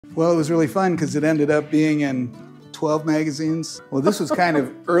Well, it was really fun because it ended up being in 12 magazines. Well, this was kind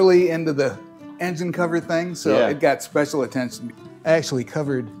of early into the engine cover thing, so it got special attention. I actually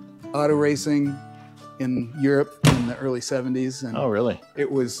covered auto racing in Europe in the early 70s. And oh, really? It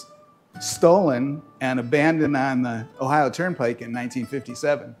was stolen and abandoned on the Ohio Turnpike in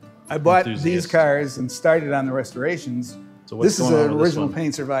 1957. I bought these cars and started on the restorations. So what's this is an original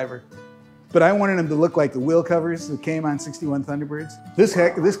paint survivor. But I wanted them to look like the wheel covers that came on 61 Thunderbirds.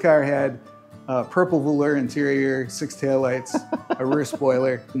 This car had a purple velour interior, 6 taillights, a rear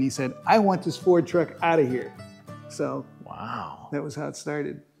spoiler. And he said, I want this Ford truck out of here. So wow, that was how it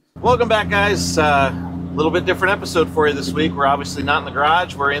started. Welcome back, guys. A little bit different episode for you this week. We're obviously not in the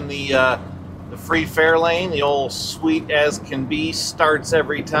garage. We're in the free fair lane. The old sweet as can be starts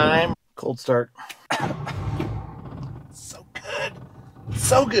every time. Cold start. So good.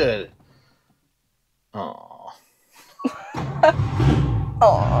 So good. Aww.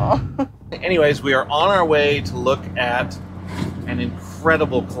 Aww. Anyways, we are on our way to look at an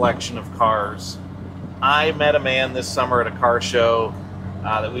incredible collection of cars. I met a man this summer at a car show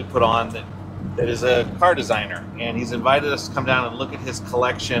that we put on that is a car designer, and he's invited us to come down and look at his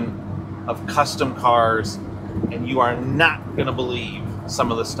collection of custom cars, and you are not going to believe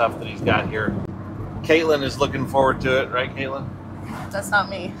some of the stuff that he's got here. Caitlin is looking forward to it, right, Caitlin? That's not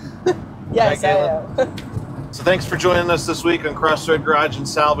me. Yes, right, I am. So thanks for joining us this week on Crossthread Garage and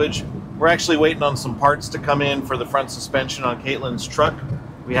Salvage. We're actually waiting on some parts to come in for the front suspension on Caitlin's truck.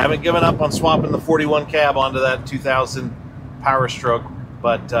 We haven't given up on swapping the 41 cab onto that 2000 Power Stroke,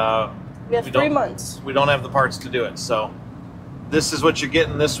 but we have 3 months. We don't have the parts to do it. So this is what you're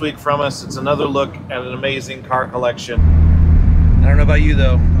getting this week from us. It's another look at an amazing car collection. I don't know about you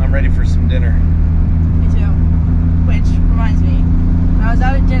though. I'm ready for some dinner. Me too. Which reminds me, when I was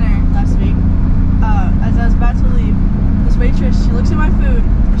out at dinner last week, as I was about to leave, this waitress, she looks at my food,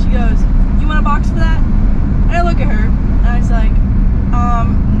 and she goes, "You want a box for that?" And I look at her, and I was like,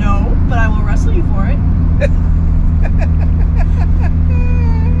 no, but I will wrestle you for it.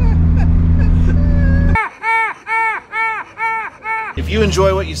 If you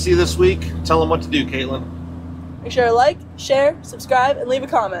enjoy what you see this week, tell them what to do, Caitlin. Make sure to like, share, subscribe, and leave a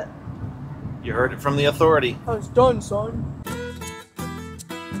comment. You heard it from the authority. I was done, son.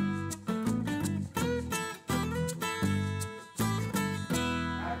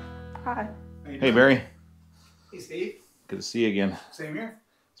 Hi. Hey, Barry. Hey, Steve. Good to see you again. Same here.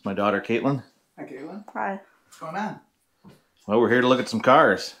 It's my daughter, Caitlin. Hi, Caitlin. Hi. What's going on? Well, we're here to look at some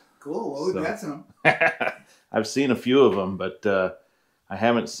cars. Cool. Well, we've got some. I've seen a few of them, but I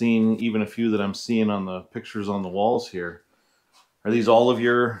haven't seen even a few that I'm seeing on the pictures on the walls here. Are these all of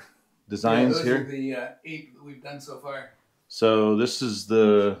your designs those here? Are the 8 that we've done so far. So this is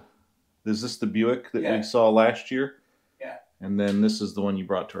is this the Buick that we saw last year? Yeah. And then this is the one you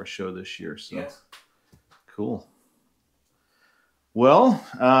brought to our show this year. So yes. Cool. Well,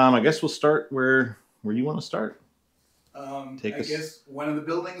 I guess we'll start where you want to start. I guess one of the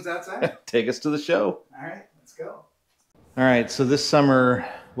buildings outside. Take us to the show. All right, let's go. All right, so this summer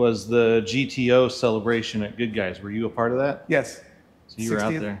was the GTO celebration at Good Guys. Were you a part of that? Yes. So you were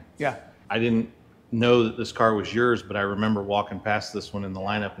out 60th? there? Yeah. I didn't know that this car was yours, but I remember walking past this one in the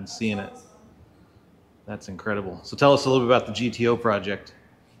lineup and seeing it. That's incredible. So tell us a little bit about the GTO project.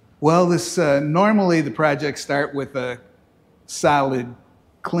 Well, this normally the projects start with a solid,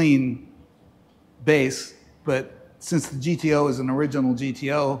 clean base, but since the GTO is an original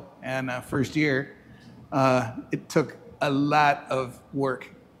GTO and first year, it took a lot of work.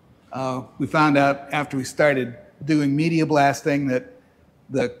 We found out after we started doing media blasting that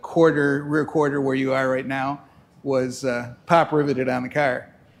the rear quarter where you are right now was pop riveted on the car.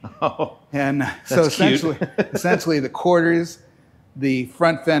 Oh, and so essentially the quarters, the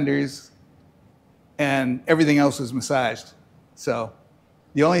front fenders, and everything else was massaged. So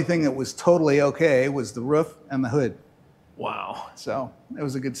the only thing that was totally okay was the roof and the hood. Wow. So it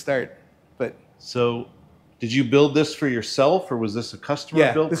was a good start. But so did you build this for yourself, or was this a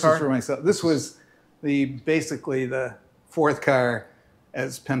customer built car? This was for myself. This was basically the 4th car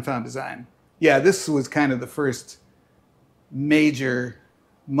as Penfound Design. Yeah, this was kind of the first major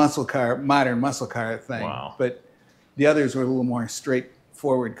muscle car, modern muscle car thing. Wow. But the others were a little more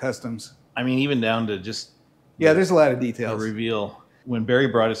straightforward customs. I mean, even down to just there's a lot of details. The reveal. When Barry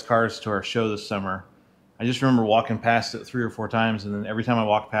brought his cars to our show this summer, I just remember walking past it 3 or 4 times, and then every time I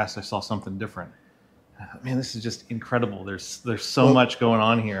walked past, I saw something different. Man, this is just incredible. There's so much going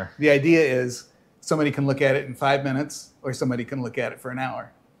on here. The idea is somebody can look at it in 5 minutes, or somebody can look at it for an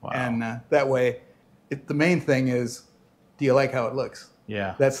hour. Wow. And that way, the main thing is, do you like how it looks?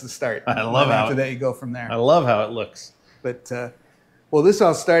 Yeah. That's the start. I love how after that you go from there. I love how it looks. But Well, this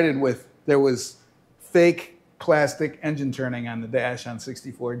all started with, there was fake plastic engine turning on the dash on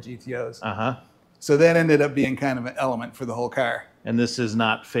 64 GTOs. Uh-huh. So that ended up being kind of an element for the whole car. And this is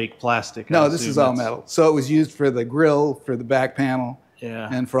not fake plastic? No, this is all metal. So it was used for the grille, for the back panel, yeah,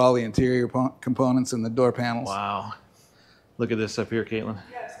 and for all the interior components and the door panels. Wow. Look at this up here, Caitlin.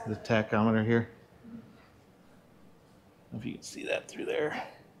 Yes. The tachometer here. I don't know if you can see that through there.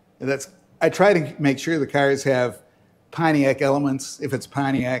 I try to make sure the cars have Pontiac elements. If it's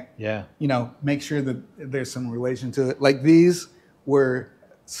Pontiac, yeah, you know, make sure that there's some relation to it. Like these were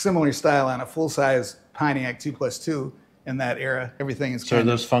similar style on a full-size Pontiac 2+2 in that era. Everything is so are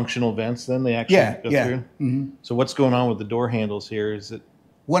those functional vents then? They actually go through? Mm-hmm. So what's going on with the door handles here? Is it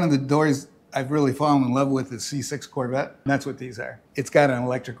one of the doors I've really fallen in love with is C6 Corvette. That's what these are. It's got an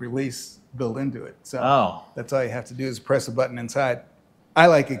electric release built into it. So that's all you have to do is press a button inside. I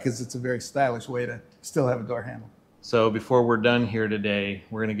like it because it's a very stylish way to still have a door handle. So before we're done here today,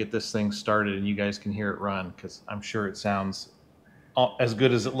 we're going to get this thing started and you guys can hear it run because I'm sure it sounds as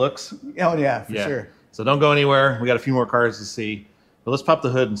good as it looks. Oh, yeah, for sure. So don't go anywhere. We got a few more cars to see. But let's pop the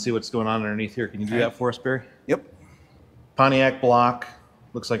hood and see what's going on underneath here. Can you do that for us, Barry? Yep. Pontiac block.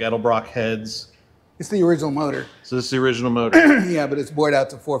 Looks like Edelbrock heads. It's the original motor. So this is the original motor. Yeah, but it's bored out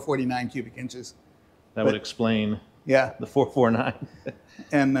to 449 cubic inches. That would explain the 449.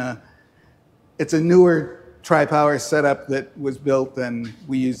 And it's a newer tri-power setup that was built, and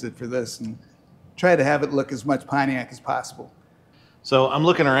we used it for this and try to have it look as much Pontiac as possible. So I'm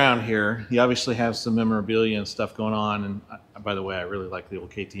looking around here. You obviously have some memorabilia and stuff going on. And by the way, I really like the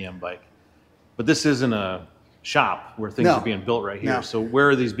old KTM bike. But this isn't a shop where things are being built right here. No. So where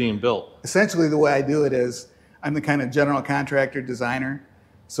are these being built? Essentially, the way I do it is I'm the kind of general contractor designer.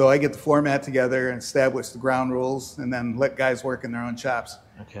 So I get the format together and establish the ground rules and then let guys work in their own shops.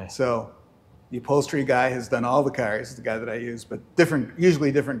 Okay. So the upholstery guy has done all the cars, the guy that I use, but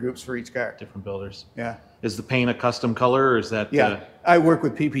usually different groups for each car. Different builders. Yeah. Is the paint a custom color or is that? Yeah. I work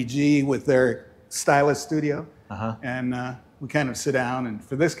with PPG with their stylist studio. Uh-huh. And we kind of sit down. And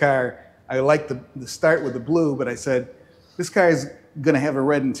for this car, I like the start with the blue, but I said, this car is going to have a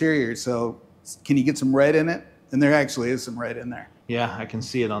red interior. So can you get some red in it? And there actually is some red in there. Yeah, I can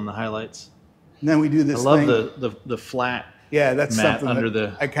see it on the highlights. And then we do this I love thing. the flat. Yeah, that's matte something under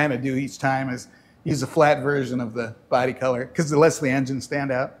that I kind of do each time is use a flat version of the body color because it lets the engine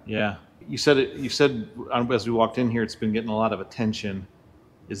stand out. Yeah. You said as we walked in here, it's been getting a lot of attention.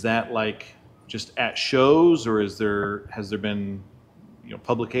 Is that like just at shows or has there been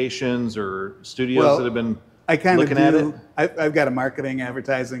publications or studios that have been looking at it? I've got a marketing,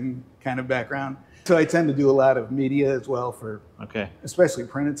 advertising kind of background. So I tend to do a lot of media as well for especially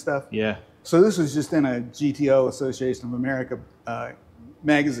printed stuff. Yeah. So this was just in a GTO Association of America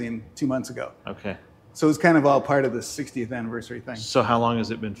magazine 2 months ago. Okay. So it's kind of all part of the 60th anniversary thing. So how long has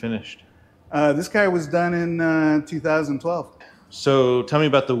it been finished? This car was done in 2012. So tell me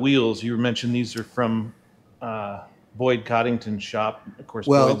about the wheels. You mentioned these are from Boyd Coddington's shop. Of course,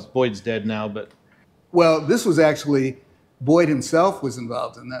 Boyd's dead now, but... Well, this was actually... Boyd himself was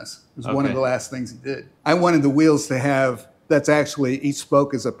involved in this. It was one of the last things he did. I wanted the wheels to have... That's actually... Each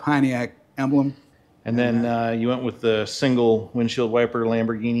spoke is a Pontiac emblem. And then you went with the single windshield wiper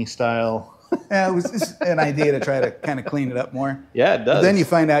Lamborghini style. Yeah, it was just an idea to try to kind of clean it up more. Yeah, it does. But then you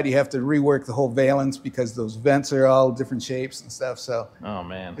find out you have to rework the whole valence because those vents are all different shapes and stuff. So, oh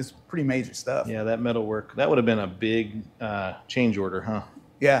man, it's pretty major stuff. Yeah, that metal work, that would have been a big change order, huh?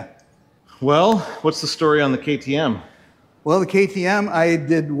 Yeah. Well, what's the story on the KTM? Well, the KTM, I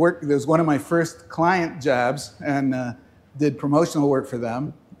did work. It was one of my first client jobs and did promotional work for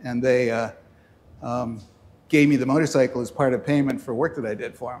them. And they gave me the motorcycle as part of payment for work that I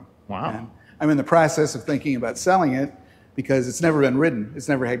did for them. Wow. And I'm in the process of thinking about selling it because it's never been ridden. It's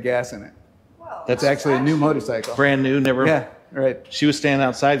never had gas in it. Wow. That's actually a new motorcycle. Brand new, never. Yeah, right. She was standing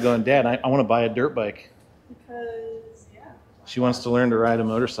outside going, Dad, I want to buy a dirt bike. Because, She wants to learn to ride a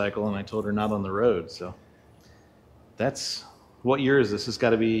motorcycle, and I told her not on the road. So that's, what year is this? It's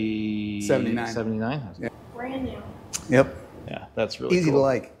got to be 79. 79? Yeah. brand new. Yep. Yeah, that's really Easy cool. to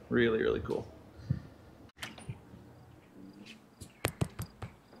like. Really, really cool.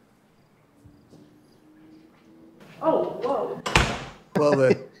 Oh, whoa.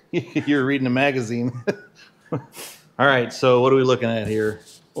 Well, You're reading a magazine. All right, so what are we looking at here?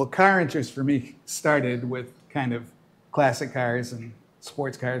 well, car interest for me started with kind of classic cars and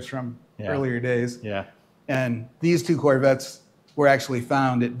sports cars from earlier days. Yeah. And these two Corvettes were actually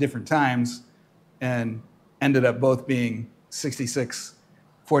found at different times and ended up both being 66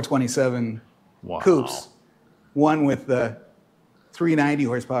 427 coupes. One with the 390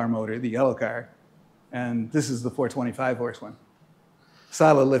 horsepower motor, the yellow car, and this is the 425 horse one.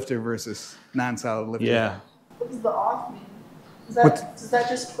 solid lifter versus non-solid lifter. Yeah. What does the off mean? Does that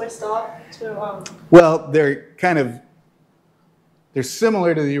just twist off to? Well, they're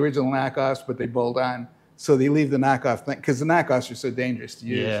similar to the original knockoffs, but they bolt on. So they leave the knockoff thing because the knockoffs are so dangerous to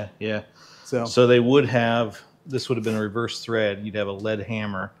use. Yeah, yeah. So they would have, this would have been a reverse thread. You'd have a lead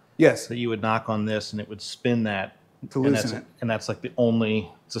hammer. Yes. That you would knock on this and it would spin that. To loosen it. And that's like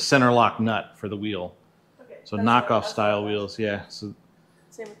it's a center lock nut for the wheel. Okay, So knockoff style wheels, yeah. So,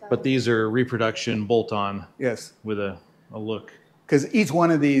 same with that but one. these are reproduction bolt on. Yes. With a look. Because each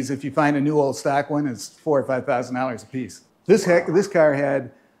one of these, if you find a new old stock one, is $4,000 or $5,000 a piece. This car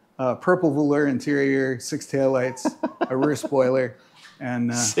had purple velour interior, 6 taillights, a rear spoiler,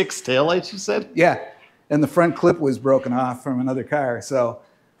 and 6 taillights, you said? Yeah, and the front clip was broken off from another car. So,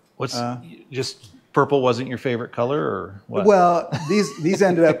 what's just purple wasn't your favorite color, or what? Well, these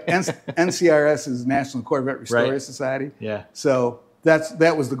ended up NCRS's National Corvette Restorer Society. Yeah. So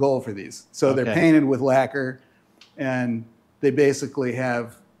that was the goal for these. So they're painted with lacquer, and they basically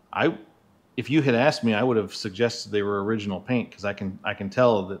have. If you had asked me, I would have suggested they were original paint because I can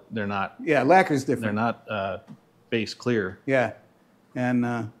tell that they're not. Yeah, lacquer's different. They're not base clear. Yeah, and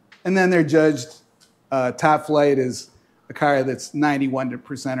then they're judged. Top Flight is a car that's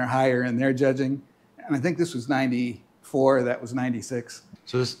 91% or higher in their judging, and I think this was 94. That was 96.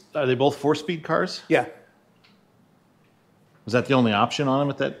 So are they both 4-speed cars? Yeah. Was that the only option on them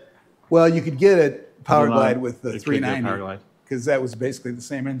at that? Well, you could get a Power Glide with the 390. Power Glide. Because that was basically the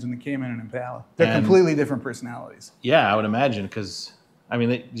same engine that came in an Impala. They're completely different personalities. Yeah, I would imagine, because, I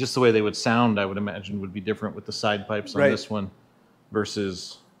mean, just the way they would sound, I would imagine, would be different with the side pipes on this one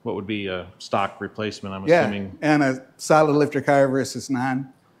versus what would be a stock replacement, I'm assuming. And a solid lifter car versus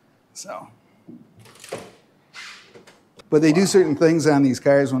non. So. But they do certain things on these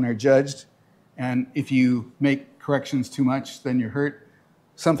cars when they're judged, and if you make corrections too much, then you're hurt.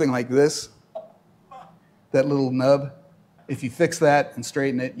 Something like this, that little nub. If you fix that and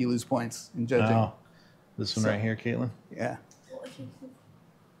straighten it, you lose points in judging. Oh, this one right here, Caitlin? Yeah.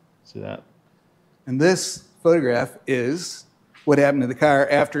 See that? And this photograph is what happened to the car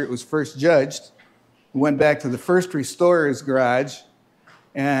after it was first judged. We went back to the first restorer's garage,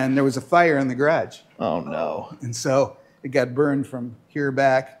 and there was a fire in the garage. Oh, no. And so it got burned from here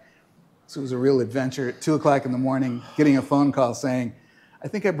back. So it was a real adventure at 2 o'clock in the morning, getting a phone call saying, I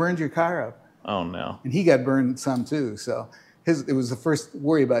think I burned your car up. Oh, no. And he got burned some too. So it was the first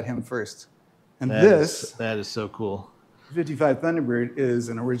worry about him first. And that is so cool. 55 Thunderbird is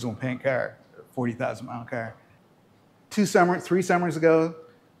an original paint car, a 40,000-mile car. 3 summers ago,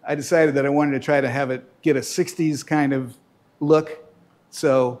 I decided that I wanted to try to have it get a 60s kind of look.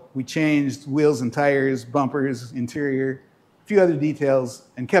 So we changed wheels and tires, bumpers, interior, a few other details,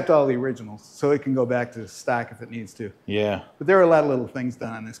 and kept all the originals so it can go back to stock if it needs to. Yeah. But there are a lot of little things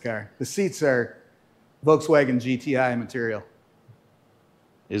done on this car. The seats are Volkswagen GTI material.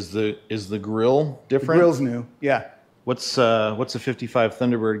 Is the grill different? The grill's new, yeah. What's a 55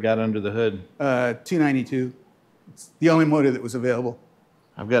 Thunderbird got under the hood? 292. It's the only motor that was available.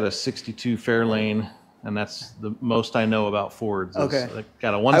 I've got a 62 Fairlane, and that's the most I know about Fords. Okay.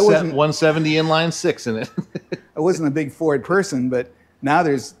 Got a 170 inline 6 in it. I wasn't a big Ford person, but now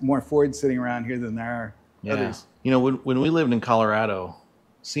there's more Fords sitting around here than there are others. You know, when we lived in Colorado,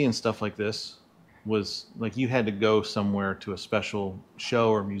 seeing stuff like this was like you had to go somewhere to a special show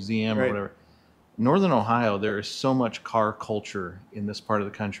or museum or whatever. Northern Ohio, there is so much car culture in this part of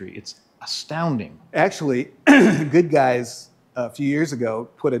the country. It's astounding. Actually, Good Guys a few years ago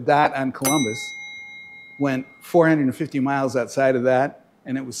put a dot on Columbus, went 450 miles outside of that,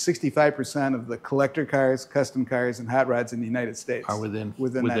 and it was 65% of the collector cars, custom cars, and hot rods in the United States are within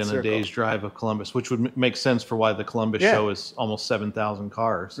that a day's drive of Columbus, which would make sense for why the Columbus show is almost 7,000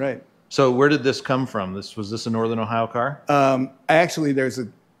 cars. Right. So where did this come from? Was this a Northern Ohio car? Actually, there's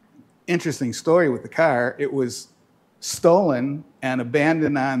an interesting story with the car. It was stolen and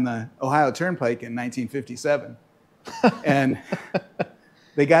abandoned on the Ohio Turnpike in 1957. And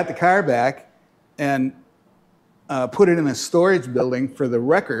they got the car back and put it in a storage building for the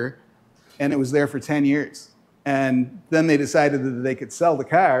wrecker, and it was there for 10 years. And then they decided that they could sell the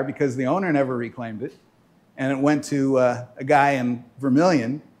car because the owner never reclaimed it. And it went to a guy in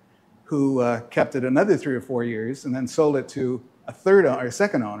Vermilion who kept it another 3 or 4 years and then sold it to a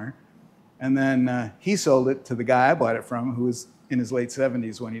second owner. And then he sold it to the guy I bought it from, who was in his late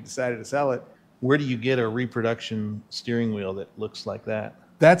 70s when he decided to sell it. Where do you get a reproduction steering wheel that looks like that?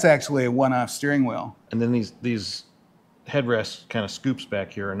 That's actually a one-off steering wheel. And then these headrest kind of scoops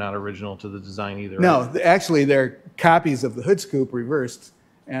back here are not original to the design either. No, right? Actually they're copies of the hood scoop reversed.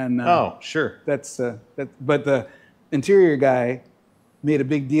 And oh, sure. But the interior guy made a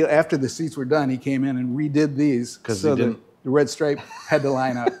big deal. After the seats were done, he came in and redid these so the red stripe had to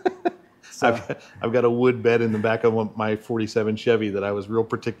line up. So. I've got a wood bed in the back of my 47 Chevy that I was real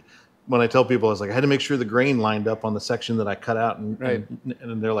particular. When I tell people, I was like, I had to make sure the grain lined up on the section that I cut out.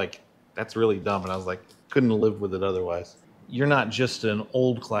 And they're like, that's really dumb. And I was like, couldn't have lived with it otherwise. You're not just an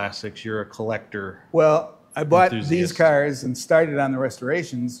old classics, you're a collector. Well, I bought enthusiast. These cars and started on the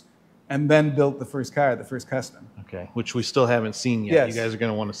restorations and then built the first car, the first custom. Okay, which we still haven't seen yet. Yes. You guys are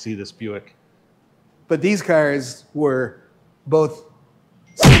going to want to see this Buick. But these cars were both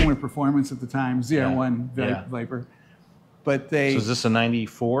similar performance at the time, ZR1 Viper. But they... So is this a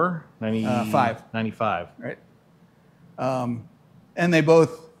 94? 95. 95. Right. And they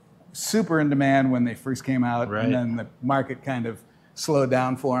both super in demand when they first came out, right. And then the market kind of slowed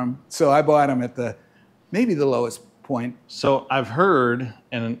down for them. So I bought them at maybe the lowest point. So I've heard,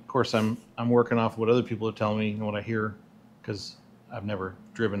 and of course I'm working off what other people are telling me and what I hear, because I've never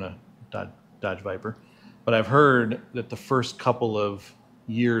driven a Dodge Viper, but I've heard that the first couple of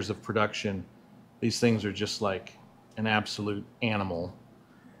years of production, these things are just like an absolute animal,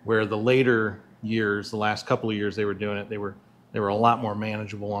 where the later years, the last couple of years they were doing it, they were a lot more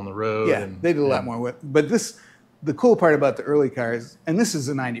manageable on the road. Yeah, they did a lot more with. But the cool part about the early cars, and this is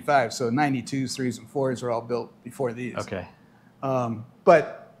a 95, so 92s, 3s, and 4s are all built before these. Okay.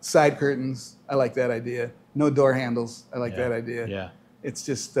 But side curtains, I like that idea. No door handles, I like that idea. Yeah. It's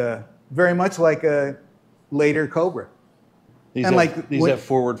just very much like a later Cobra. These have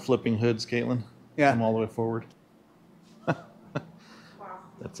forward flipping hoods, Caitlin? Yeah. Come all the way forward.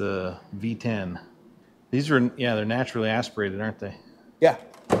 That's a V10. These are, they're naturally aspirated, aren't they? Yeah.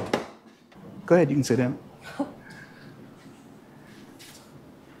 Go ahead, you can sit down.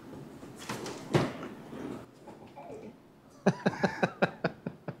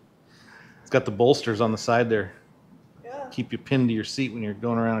 It's got the bolsters on the side there. Yeah. Keep you pinned to your seat when you're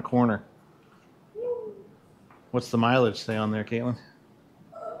going around a corner. What's the mileage say on there, Caitlin?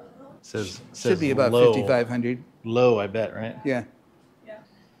 Says Should be about low. 5,500. Low, I bet, right? Yeah. Yeah.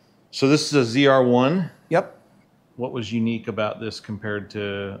 So this is a ZR1. Yep. What was unique about this compared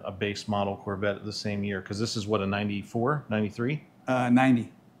to a base model Corvette of the same year? Because this is what, a 94, 93?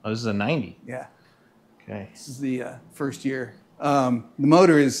 90. Oh, this is a 90. Yeah. Okay. This is the first year. The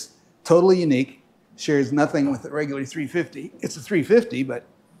motor is totally unique. Shares nothing with the regular 350. It's a 350, but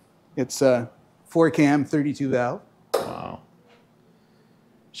it's a 4-cam, 32 valve. Wow.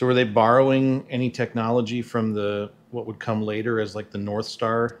 So were they borrowing any technology from what would come later as like the North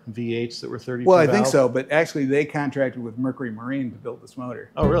Star V8s that were 32 Well, I valve? think so, but actually they contracted with Mercury Marine to build this motor.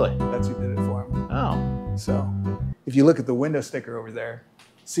 Oh, really? That's who did it for them. Oh. So if you look at the window sticker over there,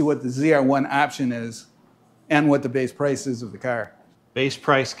 see what the ZR1 option is and what the base price is of the car. Base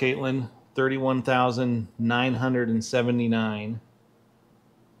price, Caitlin, $31,979.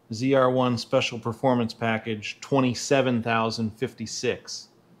 ZR1 Special Performance Package, $27,056.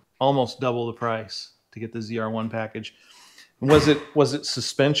 Almost double the price to get the ZR1 package. Was it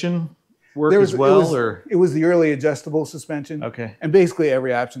suspension work as well, or it was the early adjustable suspension? Okay. And basically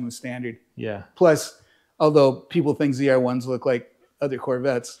every option was standard. Yeah. Plus, although people think ZR1s look like other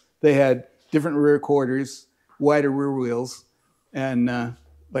Corvettes, they had different rear quarters, wider rear wheels, and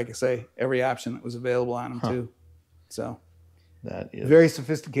like I say, every option that was available on them too. So that is very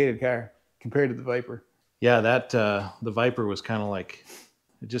sophisticated car compared to the Viper. Yeah, the Viper was kind of like,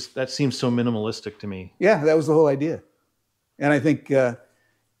 that seems so minimalistic to me. Yeah, that was the whole idea. And I think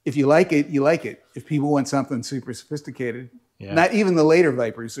if you like it, you like it. If people want something super sophisticated, not even the later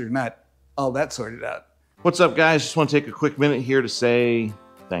Vipers are not all that sorted out. What's up, guys? Just want to take a quick minute here to say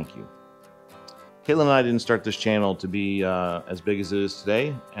thank you. Caitlin and I didn't start this channel to be as big as it is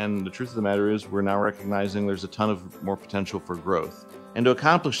today, and the truth of the matter is we're now recognizing there's a ton of more potential for growth. And to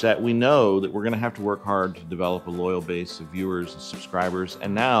accomplish that, we know that we're going to have to work hard to develop a loyal base of viewers and subscribers,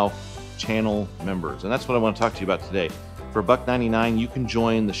 and now channel members. And that's what I want to talk to you about today. For $1.99, you can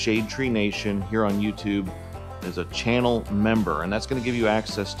join the Shade Tree Nation here on YouTube as a channel member, and that's going to give you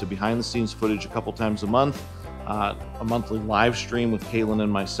access to behind-the-scenes footage a couple times a month, a monthly live stream with Caitlin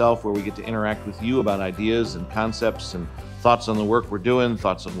and myself where we get to interact with you about ideas and concepts and thoughts on the work we're doing,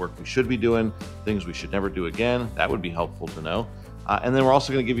 thoughts on work we should be doing, things we should never do again. That would be helpful to know. And then we're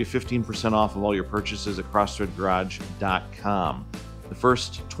also going to give you 15% off of all your purchases at CrossthreadGarage.com. The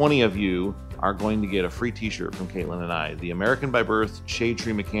first 20 of you are going to get a free t-shirt from Caitlin and I. The American by Birth Shade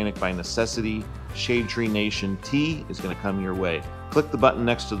Tree Mechanic by Necessity Shade Tree Nation tee is going to come your way. Click the button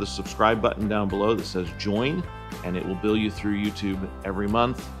next to the subscribe button down below that says join, and it will bill you through YouTube every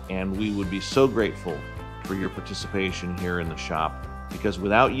month. And we would be so grateful for your participation here in the shop, because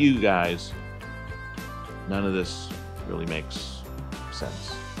without you guys, none of this really makes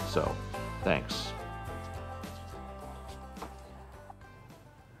sense. So, thanks.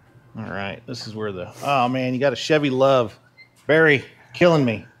 All right, this is where the, oh man, you got a Chevy Love. Barry, killing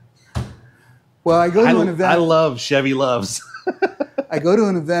me. Well, I go to an event. I love Chevy Loves. I go to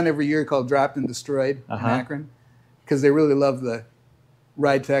an event every year called Dropped and Destroyed in Akron, because they really love the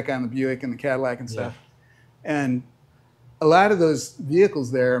ride tech on the Buick and the Cadillac and stuff. Yeah. And a lot of those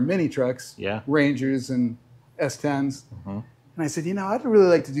vehicles there are mini trucks, Rangers and S10s. And I said, you know, I'd really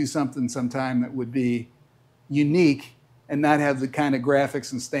like to do something sometime that would be unique and not have the kind of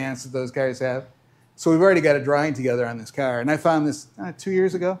graphics and stance that those guys have. So we've already got a drawing together on this car. And I found this 2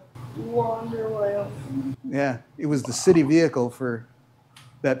 years ago. Yeah, it was the city vehicle for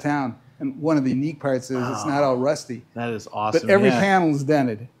that town. And one of the unique parts is it's not all rusty. That is awesome. But every panel is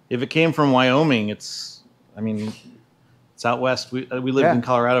dented. If it came from Wyoming, it's out west. We lived in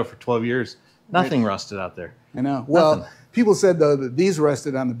Colorado for 12 years. Nothing rusted out there. I know. Well, people said, though, that these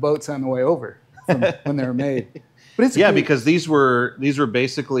rusted on the boats on the way over from when they were made. But it's because these were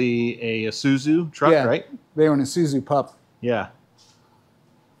basically a Isuzu truck, right? They were an Isuzu pup. Yeah.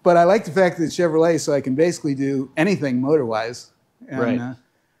 But I like the fact that it's Chevrolet, so I can basically do anything motor-wise. And,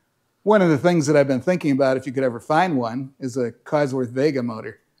 one of the things that I've been thinking about, if you could ever find one, is a Cosworth Vega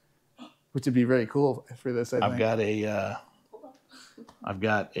motor, which would be very cool for this. I've got a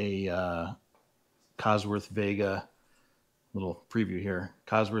Cosworth Vega little preview here.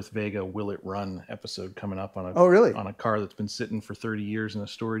 Cosworth Vega Will It Run episode coming up on on a car that's been sitting for 30 years in a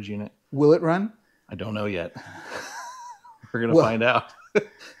storage unit. Will it run? I don't know yet. We're gonna find out. But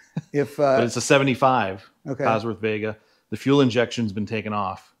it's a 75 Cosworth Vega. The fuel injection's been taken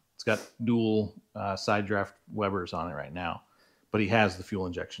off. It's got dual side draft Webers on it right now, but he has the fuel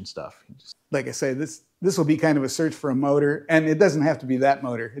injection stuff. Like I say, this will be kind of a search for a motor, and it doesn't have to be that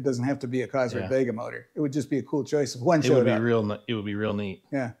motor. It doesn't have to be a Cosworth Vega motor. It would just be a cool choice if one showed up. It would be real neat.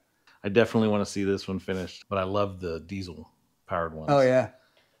 Yeah. I definitely want to see this one finished, but I love the diesel powered ones. Oh yeah.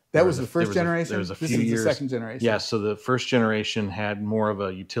 That was the first generation? There was a few years. This is the second generation. Yeah, so the first generation had more of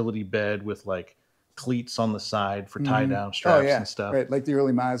a utility bed with like cleats on the side for tie-down straps and stuff. Right, like the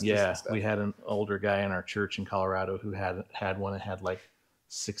early Mazdas. Yeah, and stuff. we had an older guy in our church in Colorado who had one that had like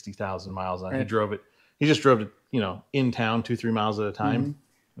 60,000 miles on it. Right. He just drove it, in town 2-3 miles at a time.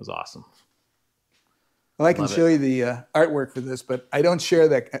 It was awesome. Well, I can show you the artwork for this, but I don't share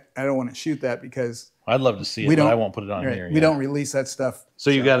that. I don't want to shoot that because I'd love to see it, but I won't put it on here. We don't release that stuff. So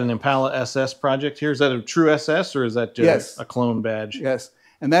you got an Impala SS project here. Is that a true SS or is that just a clone badge? Yes,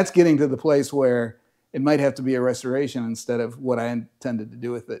 and that's getting to the place where it might have to be a restoration instead of what I intended to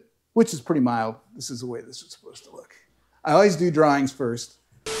do with it, which is pretty mild. This is the way this is supposed to look. I always do drawings first.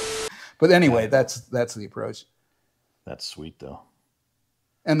 But anyway, that's the approach. That's sweet, though.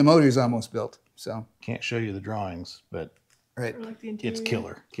 And the motor's almost built, so. Can't show you the drawings, but it's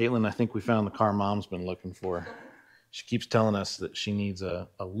killer. Caitlin, I think we found the car Mom's been looking for. She keeps telling us that she needs a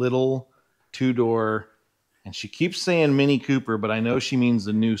little two-door, and she keeps saying Mini Cooper, but I know she means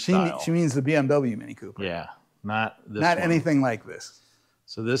the new style. She means the BMW Mini Cooper. Yeah, not this Not one. anything like this.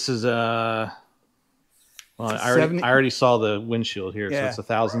 So this is I already saw the windshield here, so it's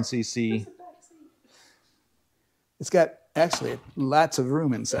 1,000 cc. It's got actually lots of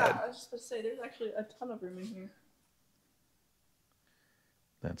room inside. Yeah, I was just about to say, there's actually a ton of room in here.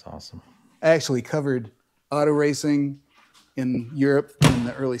 That's awesome. I actually covered auto racing in Europe in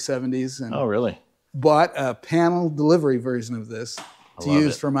the early 70s. And oh, really? Bought a panel delivery version of this to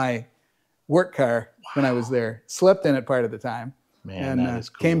use for my work car when I was there. Slept in it part of the time. Man, that is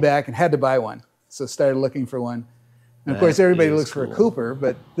cool. Came back and had to buy one. So started looking for one. And of course, everybody looks for a Cooper,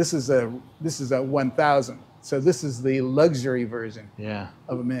 but this is a 1000. So this is the luxury version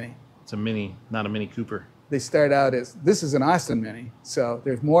of a Mini. It's a Mini, not a Mini Cooper. They start out this is an Austin Mini. So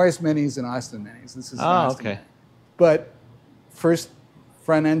there's Morris Minis and Austin Minis. This is an Austin Mini. But first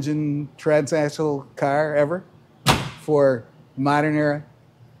front engine transaxle car ever for modern era.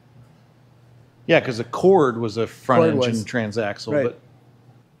 Yeah, because the Accord was a front engine transaxle. Right. But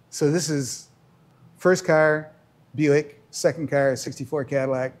so this is first car, Buick, second car, 64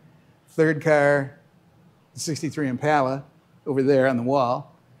 Cadillac, third car, 63 Impala over there on the wall.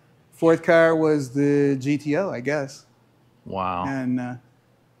 Fourth car was the GTO, I guess. Wow. And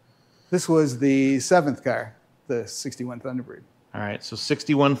this was the seventh car, the 61 Thunderbird. All right, so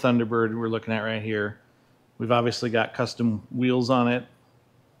 61 Thunderbird we're looking at right here. We've obviously got custom wheels on it.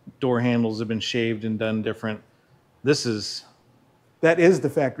 Door handles have been shaved and done different. That is the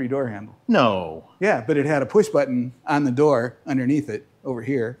factory door handle. No. Yeah, but it had a push button on the door underneath it over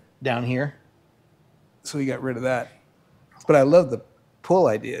here. Down here? So we got rid of that. But I love the pull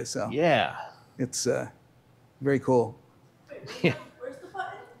idea, so. Yeah. It's very cool. Yeah. Where's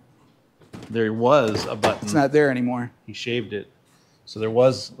there was a button. It's not there anymore. He shaved it. So there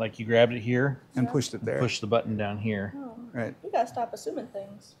was, like, you grabbed it here. And pushed it there. Push the button down here. Oh, right. You gotta stop assuming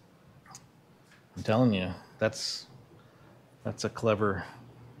things. I'm telling you, that's a clever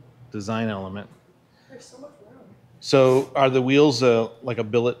design element. There's so much room. So are the wheels like a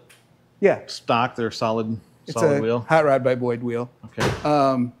billet Yeah. stock? They're solid It's solid a wheel? Hot Rod by Boyd wheel.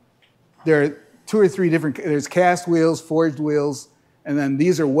 Okay. There are 2 or 3 different, there's cast wheels, forged wheels, and then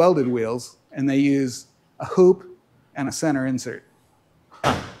these are welded wheels, and they use a hoop and a center insert.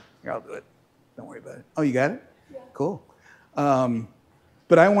 Here, I'll do it. Don't worry about it. Oh, you got it? Yeah. Cool.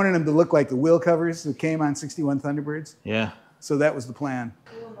 But I wanted them to look like the wheel covers that came on 61 Thunderbirds, Yeah. so that was the plan.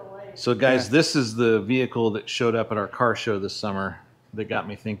 So guys, this is the vehicle that showed up at our car show this summer that got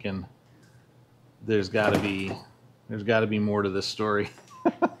me thinking there's got to be more to this story.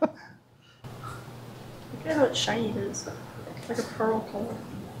 Look at how shiny it is. Like a pearl color.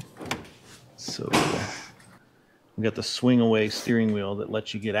 So we got the swing away steering wheel that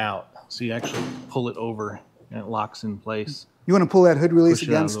lets you get out. So you actually pull it over and it locks in place. You want to pull that hood release Push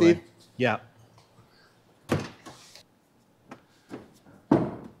it out again, of the way. Steve? Yeah.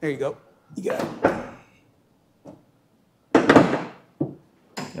 There you go. You got it.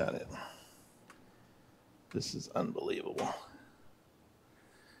 Got it. This is unbelievable.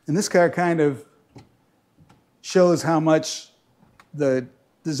 And this car kind of shows how much the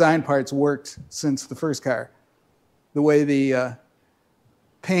design parts worked since the first car. The way the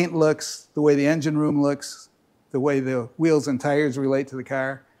paint looks, the way the engine room looks, the way the wheels and tires relate to the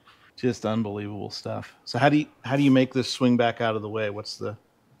car. Just unbelievable stuff. So how do you make this swing back out of the way? What's the...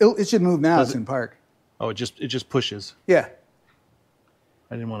 It should move now. Does It's it? in park. Oh, it just pushes. Yeah.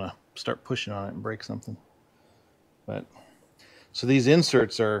 I didn't want to start pushing on it and break something. But so these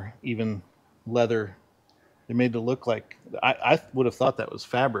inserts are even leather. They're made to look like, I would have thought that was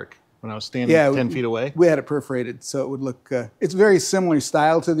fabric when I was standing 10 feet away. We had it perforated, so it would look, it's very similar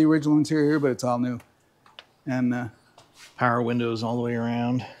style to the original interior, but it's all new. And Power windows all the way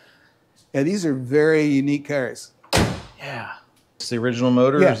around. yeah, these are very unique cars. Yeah. It's the original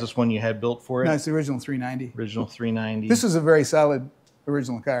motor, or Yeah. is this one you had built for it? No, it's the original 390. Original 390. This is a very solid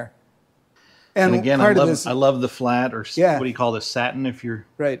original car. and again, part I of this, love the flat, or Yeah. what do you call this, satin, if you're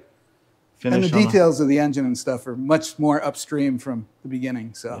right. finished And the on details of the engine and stuff are much more upstream from the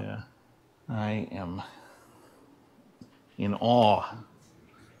beginning. So Yeah. I am in awe.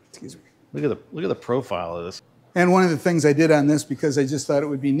 excuse me. Look at the profile of this. And one of the things I did on this, because I just thought it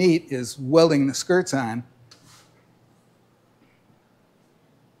would be neat, is welding the skirts on.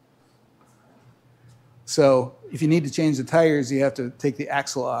 So if you need to change the tires, you have to take the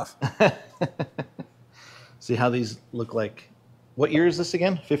axle off. See how these look like. What year is this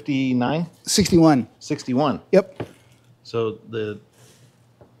again? 59? 61. 61. Yep. So the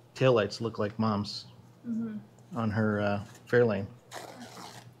taillights look like Mom's on her Fairlane.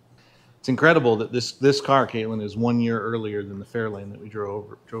 It's incredible that this car, Caitlin, is 1 year earlier than the Fairlane that we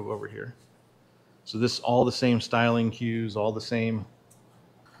drove over here. So this, all the same styling cues, all the same,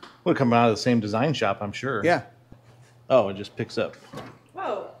 would come out of the same design shop, I'm sure. Yeah. Oh, it just picks up.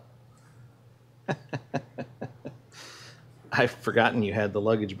 Whoa. I've forgotten you had the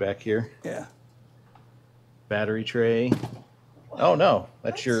luggage back here. Yeah. Battery tray. Oh no,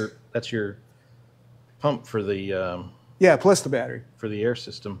 that's your pump for the Yeah, plus the battery. air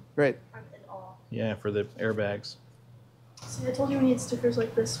system. Right. I'm in awe. Yeah, for the airbags. See, I told you we need stickers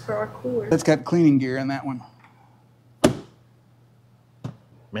like this for our coolers. That's got cleaning gear in that one.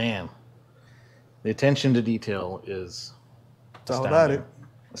 Man, the attention to detail is It's all about it.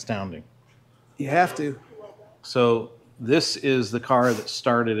 Astounding. You have to. So this is the car that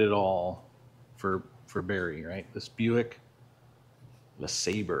started it all for Barry, right? This Buick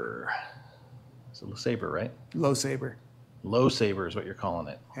LeSabre. It's a LeSabre, right? Low Sabre. Low Sabre is what you're calling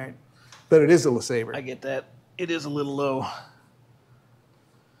it. Right. But it is a LeSabre. I get that. It is a little low.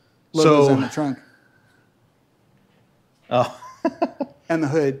 Logo's So, in the trunk. oh, And the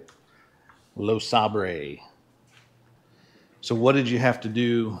hood. Low Sabre. So what did you have to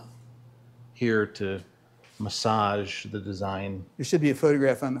do here to massage the design? There should be a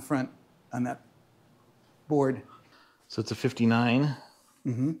photograph on the front on that board. So it's a 59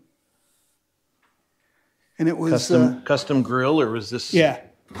 And it was custom grill, or was this? yeah.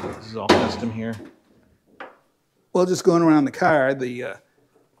 This is all custom here. Well, just going around the car, the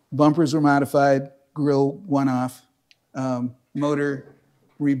bumpers were modified, grill one off, motor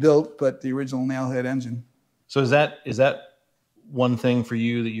rebuilt, but the original nailhead engine. So is that one thing for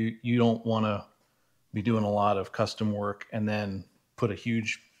you that you don't want to be doing a lot of custom work and then put a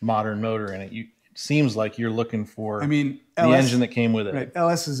huge modern motor in it? seems like you're looking for I mean, the engine that came with it. Right.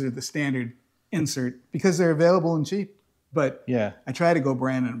 LSs are the standard insert because they're available and cheap. But Yeah. I try to go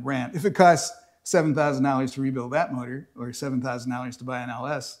brand and brand. If it costs $7,000 to rebuild that motor or $7,000 to buy an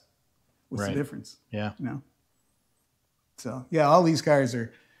LS, what's the difference? Yeah. You know? So, yeah, all these cars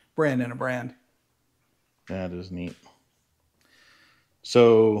are brand and a brand. That is neat.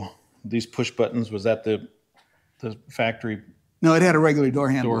 So these push buttons, was that the factory? No, it had a regular door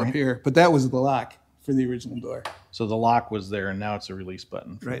handle up here, but that was the lock for the original door. So the lock was there, and now it's a release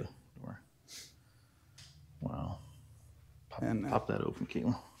button for Right. the door. Wow. And Pop that open,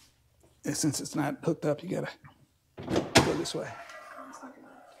 Caitlin. since it's not hooked up, you gotta go this way.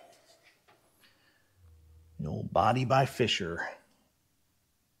 The old body by Fisher.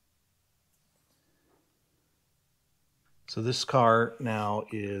 So this car now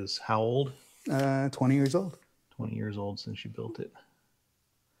is how old? 20 years old. 20 years old since you built it.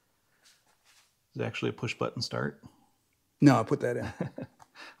 Is it actually a push button start? No, I put that in.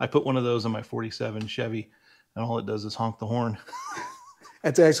 I put one of those on my 47 Chevy, and all it does is honk the horn.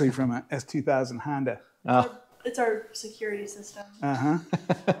 That's actually from a S2000 Honda. Oh. It's our security system. Uh-huh.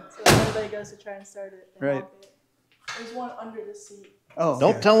 So if anybody goes to try and start it, they Right. honk it. There's one under the seat. Oh,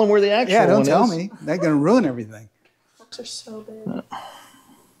 Don't tell them where the actual yeah, don't one tell is. me. They're going to ruin everything. Books are so big.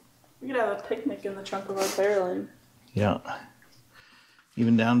 We could have a picnic in the trunk of our Fairlane. Yeah.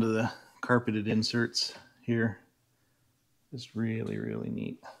 Even down to the carpeted inserts here. It's really, really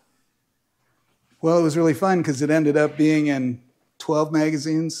neat. Well, it was really fun because it ended up being in 12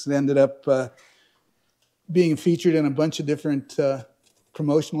 magazines. It ended up being featured in a bunch of different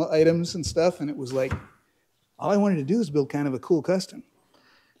promotional items and stuff. And it was like, all I wanted to do was build kind of a cool custom.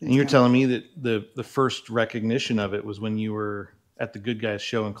 And you're telling me that the first recognition of it was when you were at the Good Guys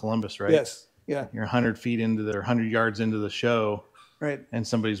show in Columbus, right? Yes. Yeah. You're 100 feet into the, or 100 yards into the show, Right. and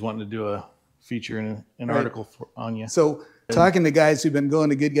somebody's wanting to do a feature and an Right. article on you. So talking to guys who've been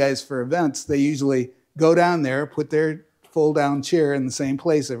going to Good Guys for events, they usually go down there, put their fold-down chair in the same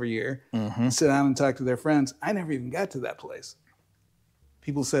place every year, and sit down and talk to their friends. I never even got to that place.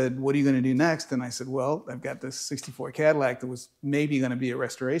 People said, what are you going to do next? And I said, well, I've got this 64 Cadillac that was maybe going to be a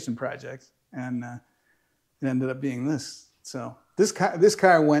restoration project. And it ended up being this. So this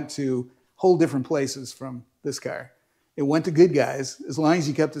car went to whole different places from this car. It went to Good Guys as long as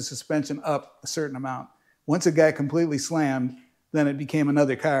you kept the suspension up a certain amount. Once it got completely slammed, then it became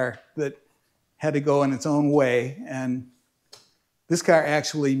another car that had to go in its own way. And this car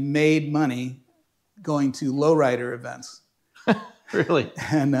actually made money going to lowrider events. Really?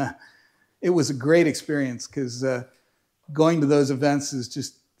 And it was a great experience because going to those events is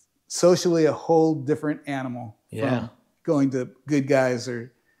just socially a whole different animal from going to Good Guys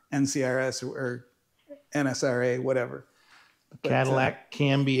or NCRS or NSRA, whatever. But, Cadillac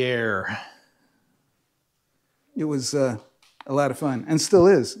Cambier. it was a lot of fun and still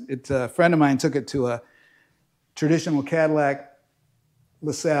is. A friend of mine took it to a traditional Cadillac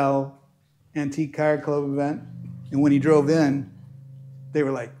LaSalle Antique Car Club event. And when he drove in, they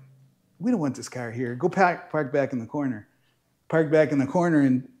were like, we don't want this car here. Go park back in the corner. Park back in the corner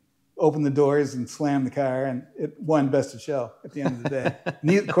and open the doors and slam the car. And it won Best of Show at the end of the day.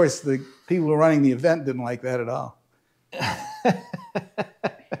 And of course, the people who were running the event didn't like that at all.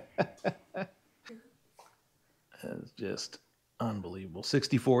 That's just unbelievable.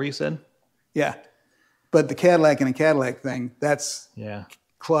 64, you said? Yeah. But the Cadillac and a Cadillac thing, that's Yeah.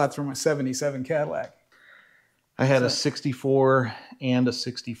 cloth from a 77 Cadillac. I had a 64 and a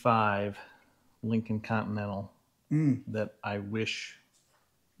 65 Lincoln Continental that I wish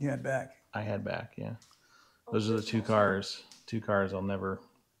You had back. I had back. Yeah. Those are the two cars I'll never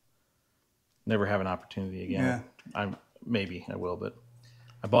have an opportunity again. Yeah. Maybe I will, but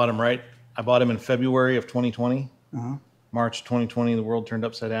I bought them in February of 2020. Uh-huh. March 2020, the world turned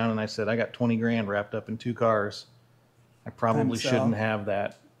upside down, and I said, I got 20 grand wrapped up in two cars. I probably shouldn't have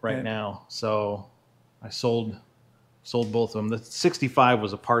that right now. So I sold both of them. The 65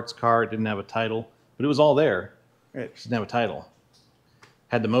 was a parts car. It didn't have a title, but it was all there. Right. It didn't have a title.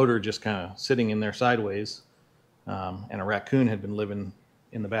 Had the motor just kind of sitting in there sideways, and a raccoon had been living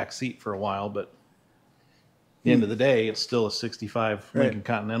in the back seat for a while, but at the end of the day, it's still a 65 Lincoln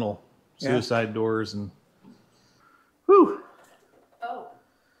Continental, suicide doors, and whew. Oh.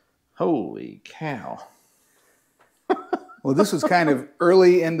 Holy cow. Well, this was kind of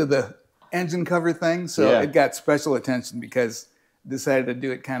early into the engine cover thing, so it got special attention because I decided to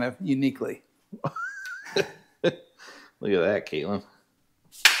do it kind of uniquely. Look at that, Caitlin.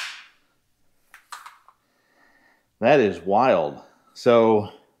 That is wild. So,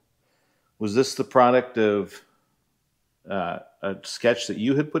 was this the product of a sketch that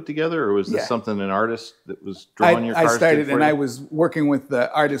you had put together, or was this something an artist that was drawing your I cars? started, did for and you? I was working with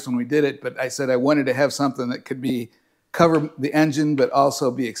the artist when we did it, but I said I wanted to have something that could cover the engine, but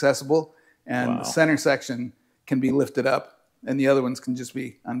also be accessible. And the center section can be lifted up, and the other ones can just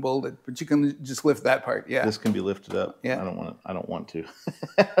be unbolted. But you can just lift that part. Yeah, this can be lifted up. Yeah, I don't want to.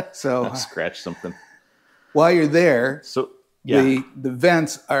 So scratch something. While you're there, so yeah, the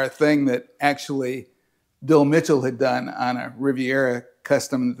vents are a thing that actually Bill Mitchell had done on a Riviera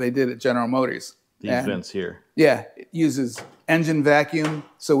custom that they did at General Motors. These vents here. Yeah, it uses engine vacuum,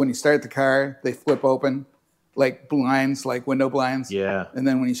 so when you start the car, they flip open like blinds, like window blinds. Yeah. And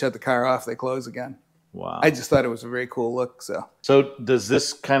then when you shut the car off, they close again. Wow. I just thought it was a very cool look. So does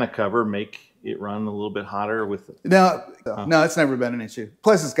this kind of cover make it run a little bit hotter with it? No, it's never been an issue.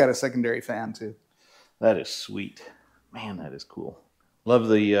 Plus, it's got a secondary fan too. That is sweet. Man, that is cool. Love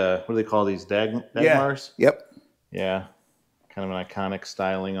the, what do they call these, Dagmars? Yeah. Yep. Yeah. Kind of an iconic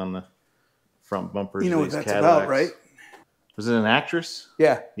styling on the front bumpers. You know of what these that's Cadillacs. about, right? Was it an actress?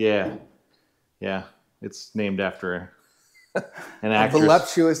 Yeah. Yeah. Yeah. It's named after an actress. A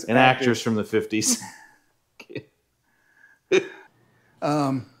voluptuous actress from the 50s.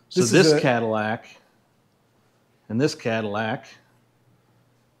 So this Cadillac and this Cadillac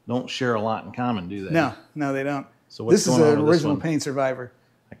don't share a lot in common, do they? No, they don't. So what's this is an original paint survivor.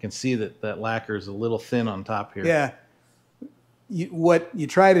 I can see that lacquer is a little thin on top here. Yeah. What you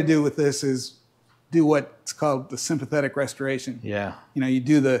try to do with this is do what's called the sympathetic restoration. Yeah. You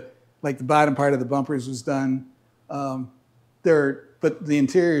do the bottom part of the bumpers was done. But the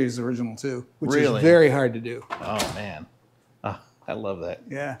interior is original too, which is very hard to do. Oh man. I love that.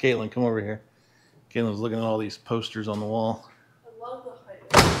 Yeah. Caitlin, come over here. Caitlin's looking at all these posters on the wall. I love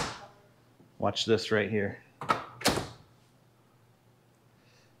the height. Watch this right here.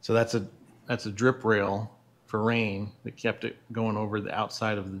 So that's a drip rail for rain that kept it going over the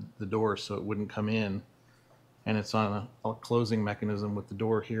outside of the door so it wouldn't come in. And it's on a closing mechanism with the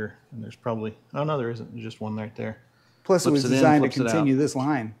door here. And there's probably, oh no, there isn't. There's just one right there. Plus it was designed to continue this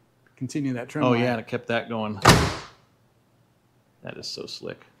line, continue that trim line. Oh yeah, and it kept that going. That is so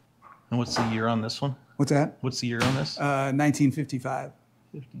slick. And what's the year on this one? What's that? What's the year on this? 1955.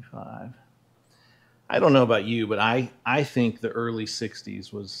 55. I don't know about you, but I think the early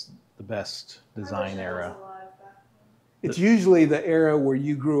 60s was the best design era. It's usually the era where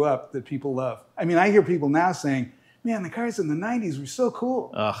you grew up that people love. I mean, I hear people now saying, man, the cars in the 90s were so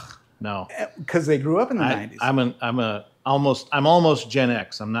cool. Ugh, no. Because they grew up in the 90s. I'm almost Gen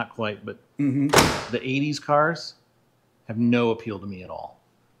X. I'm not quite, but the 80s cars have no appeal to me at all.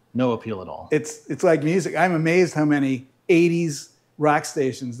 No appeal at all. It's like music. I'm amazed how many 80s rock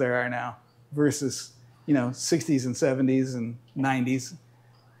stations there are now versus 60s and 70s and 90s.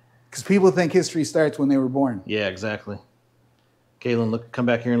 Because people think history starts when they were born. Yeah, exactly. Caitlin, come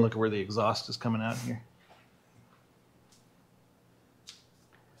back here and look at where the exhaust is coming out here.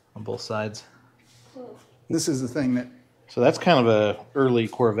 On both sides. This is the thing that... So that's kind of a early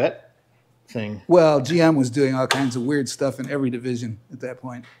Corvette thing. Well, GM was doing all kinds of weird stuff in every division at that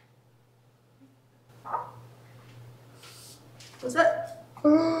point. What's that?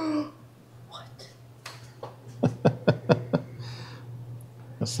 What?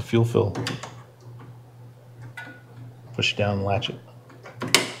 That's the fuel fill. Push it down and latch it.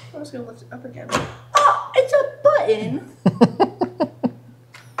 I'm just going to lift it up again. Oh, it's a button!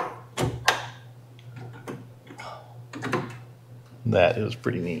 That is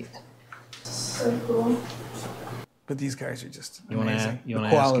pretty neat. So cool. But these cars are just You want to ask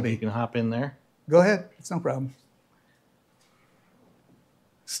if you can hop in there? Go ahead. It's no problem.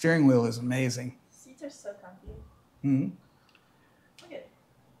 Steering wheel is amazing. Seats are so comfy. Mm-hmm. Look at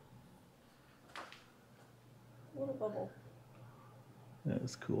what a bubble. That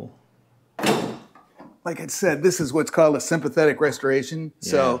is cool. Like I said, this is what's called a sympathetic restoration.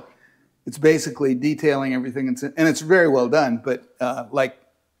 Yeah. So it's basically detailing everything. And it's very well done. But like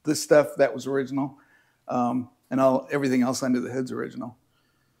this stuff, that was original. And everything else under the hood's original.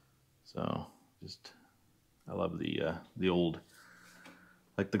 So I love the old,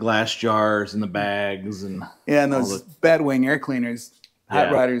 like the glass jars and the bags and those Batwing air cleaners, hot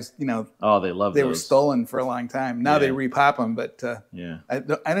rodders. Oh, they love. They were stolen for a long time. Now they repop them, but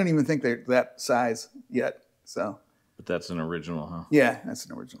I don't even think they're that size yet. So, but that's an original, huh? Yeah, that's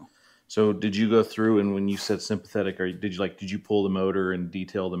an original. So, did you go through and when you said sympathetic, did you pull the motor and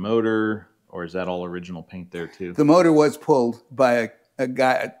detail the motor, or is that all original paint there too? The motor was pulled by a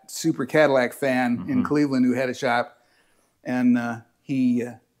guy, a super Cadillac fan in Cleveland who had a shop, and he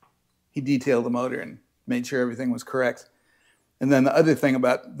detailed the motor and made sure everything was correct. And then the other thing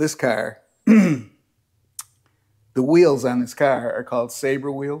about this car, the wheels on this car are called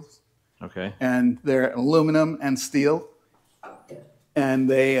Sabre wheels. Okay. And they're aluminum and steel. And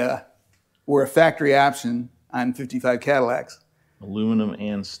they were a factory option on 55 Cadillacs. Aluminum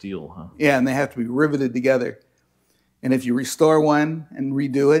and steel, huh? Yeah, and they have to be riveted together. And if you restore one and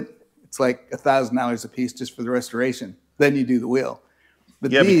redo it, it's like $1,000 a piece just for the restoration. Then you do the wheel.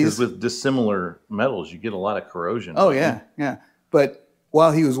 But yeah, these, because with dissimilar metals, you get a lot of corrosion. Oh, yeah, yeah. But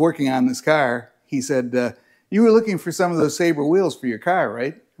while he was working on this car, he said, you were looking for some of those Sabre wheels for your car,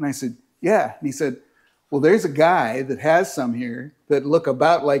 right? And I said, yeah. And he said, well, there's a guy that has some here that look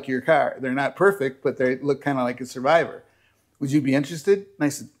about like your car. They're not perfect, but they look kind of like a Survivor. Would you be interested? And I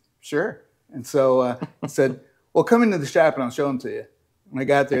said, sure. And so he said, well, come into the shop and I'll show them to you. When I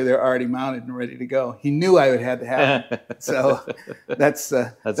got there, they're already mounted and ready to go. He knew I would have to have them. So that's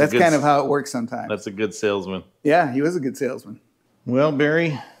kind of how it works sometimes. That's a good salesman. Yeah, he was a good salesman. Well,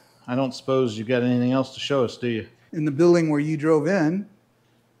 Barry, I don't suppose you got anything else to show us, do you? In the building where you drove in,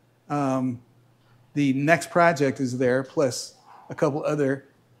 the next project is there, plus a couple other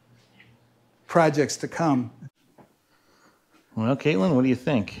projects to come. Well, Caitlin, what do you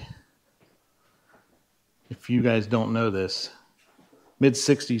think? If you guys don't know this,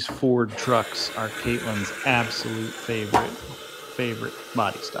 mid-60s Ford trucks are Caitlin's absolute favorite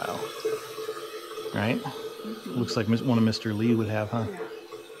body style. Right? Looks like one of Mr. Lee would have, huh?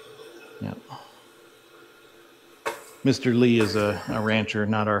 Yeah. Mr. Lee is a rancher,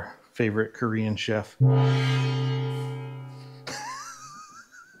 not our favorite Korean chef.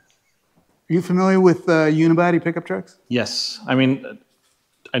 Are you familiar with unibody pickup trucks? Yes. I mean,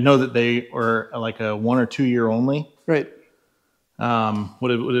 I know that they are like a 1 or 2 year only. Right.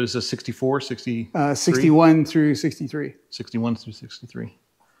 What is a 64, 60? 61 through 63. 61 through 63.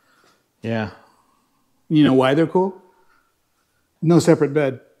 Yeah. You know why they're cool? No separate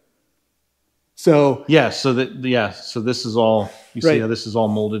bed. So yeah, so this is all you see how this is all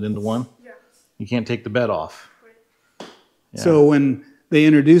molded into one? Yeah. You can't take the bed off. Right. Yeah. So when they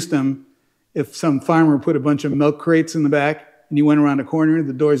introduced them, if some farmer put a bunch of milk crates in the back and you went around a corner,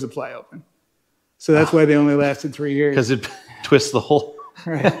 the doors would fly open. So that's why they only lasted 3 years. Because it twists the whole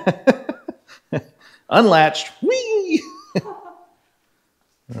Right. unlatched. Whee!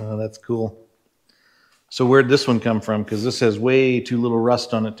 Oh, that's cool. So where'd this one come from? Because this has way too little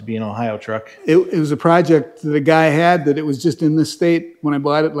rust on it to be an Ohio truck. It was a project that a guy had that it was just in this state when I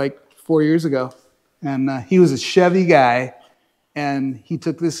bought it like 4 years ago. And he was a Chevy guy. And he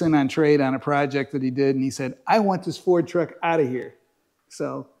took this in on trade on a project that he did. And he said, I want this Ford truck out of here.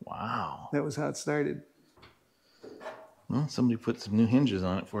 So Wow. that was how it started. Well, somebody put some new hinges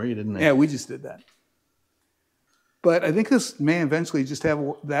on it for you, didn't they? Yeah, we just did that. But I think this may eventually just have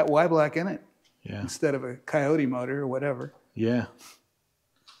that Y-block in it. Yeah. Instead of a Coyote motor or whatever. Yeah.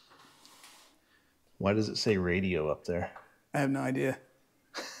 Why does it say radio up there? I have no idea.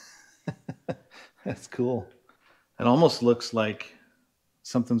 That's cool. It almost looks like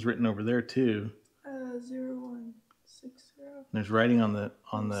something's written over there too. 0160. There's writing on the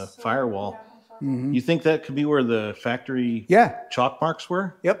firewall. Yeah. Mm-hmm. You think that could be where the factory chalk marks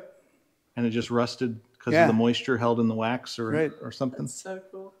were? Yep. And it just rusted because of the moisture held in the wax or something? That's so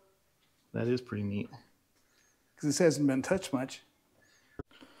cool. That is pretty neat. Because this hasn't been touched much.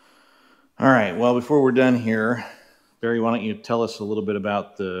 All right. Well, before we're done here, Barry, why don't you tell us a little bit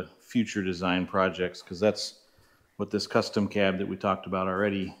about the future design projects? Because that's what this custom cab that we talked about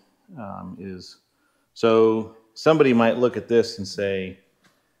already is. So somebody might look at this and say,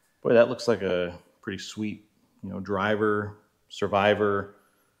 boy, that looks like a pretty sweet, driver, survivor.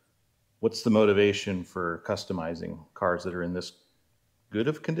 What's the motivation for customizing cars that are in this good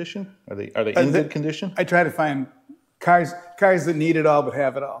of condition? Are they in good condition? I try to find cars that need it all but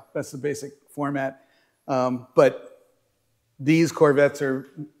have it all. That's the basic format. But these Corvettes are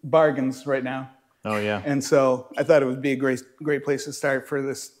bargains right now. Oh yeah. And so I thought it would be a great place to start for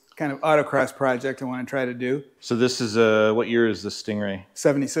this kind of autocross project I want to try to do. So this is what year is the Stingray?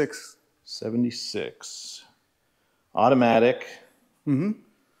 76. 76. Automatic. Mm-hmm.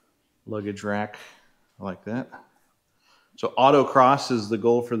 Luggage rack. I like that. So autocross is the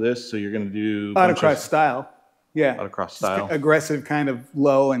goal for this. So you're going to do Autocross style. Yeah. Autocross style. Just aggressive, kind of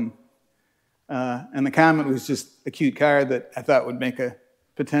low, and the Comet was just a cute car that I thought would make a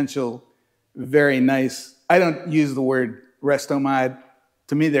potential very nice. I don't use the word resto mod.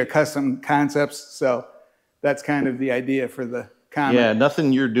 To me, they're custom concepts, so that's kind of the idea for the Comet. Yeah,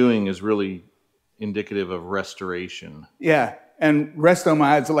 nothing you're doing is really indicative of restoration. Yeah, and resto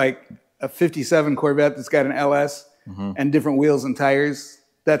mod's like a 57 Corvette that's got an LS and different wheels and tires.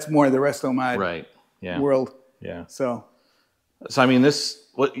 That's more the resto mod world. Yeah. So I mean,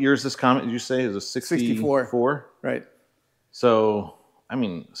 what year is this Comet? Did you say is a 64? Right. So, I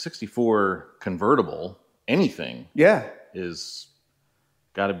mean, 64 convertible, anything, Yeah. is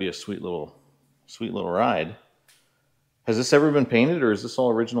got to be a sweet little ride. Has this ever been painted, or is this all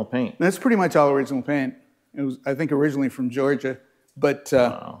original paint? That's pretty much all original paint. It was, I think, originally from Georgia. But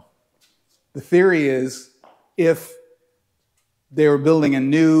Wow. the theory is if they were building a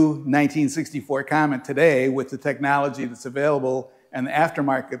new 1964 Comet today with the technology that's available and the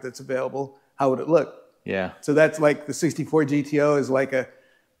aftermarket that's available, how would it look? Yeah. So that's like the 64 GTO is like a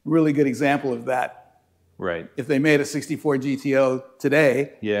really good example of that. Right. If they made a 64 GTO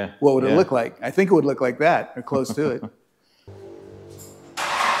today, Yeah. what would it Yeah. look like? I think it would look like that, or close to it.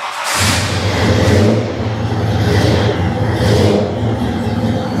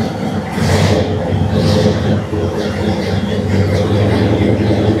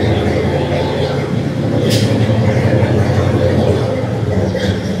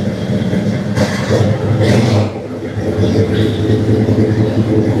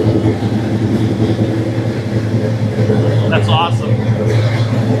 That's awesome.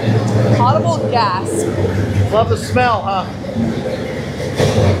 Audible gasp. Love the smell, huh?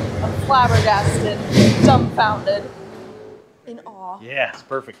 I'm flabbergasted, dumbfounded, in awe. Yeah, it's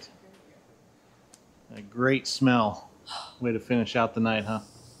perfect. A great smell. Way to finish out the night, huh?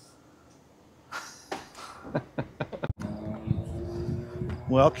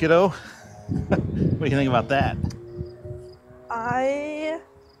 Well, kiddo, what do you think about that? I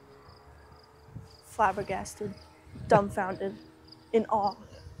flabbergasted, dumbfounded, in awe,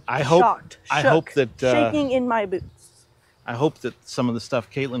 I hope. shocked, I shook, hope that. shaking in my boots. I hope that some of the stuff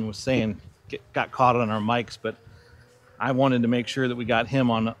Caitlin was saying got caught on our mics, but I wanted to make sure that we got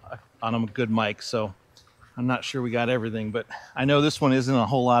him on a good mic. So I'm not sure we got everything, but I know this one isn't a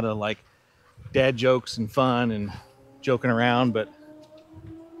whole lot of like dad jokes and fun and joking around, but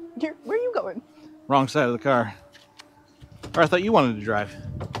Where are you going? wrong side of the car. Or I thought you wanted to drive.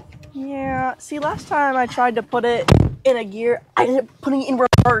 Yeah, see, last time I tried to put it in a gear, I ended up putting it in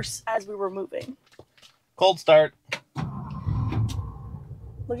reverse as we were moving. Cold start.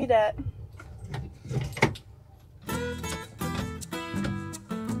 Look at that.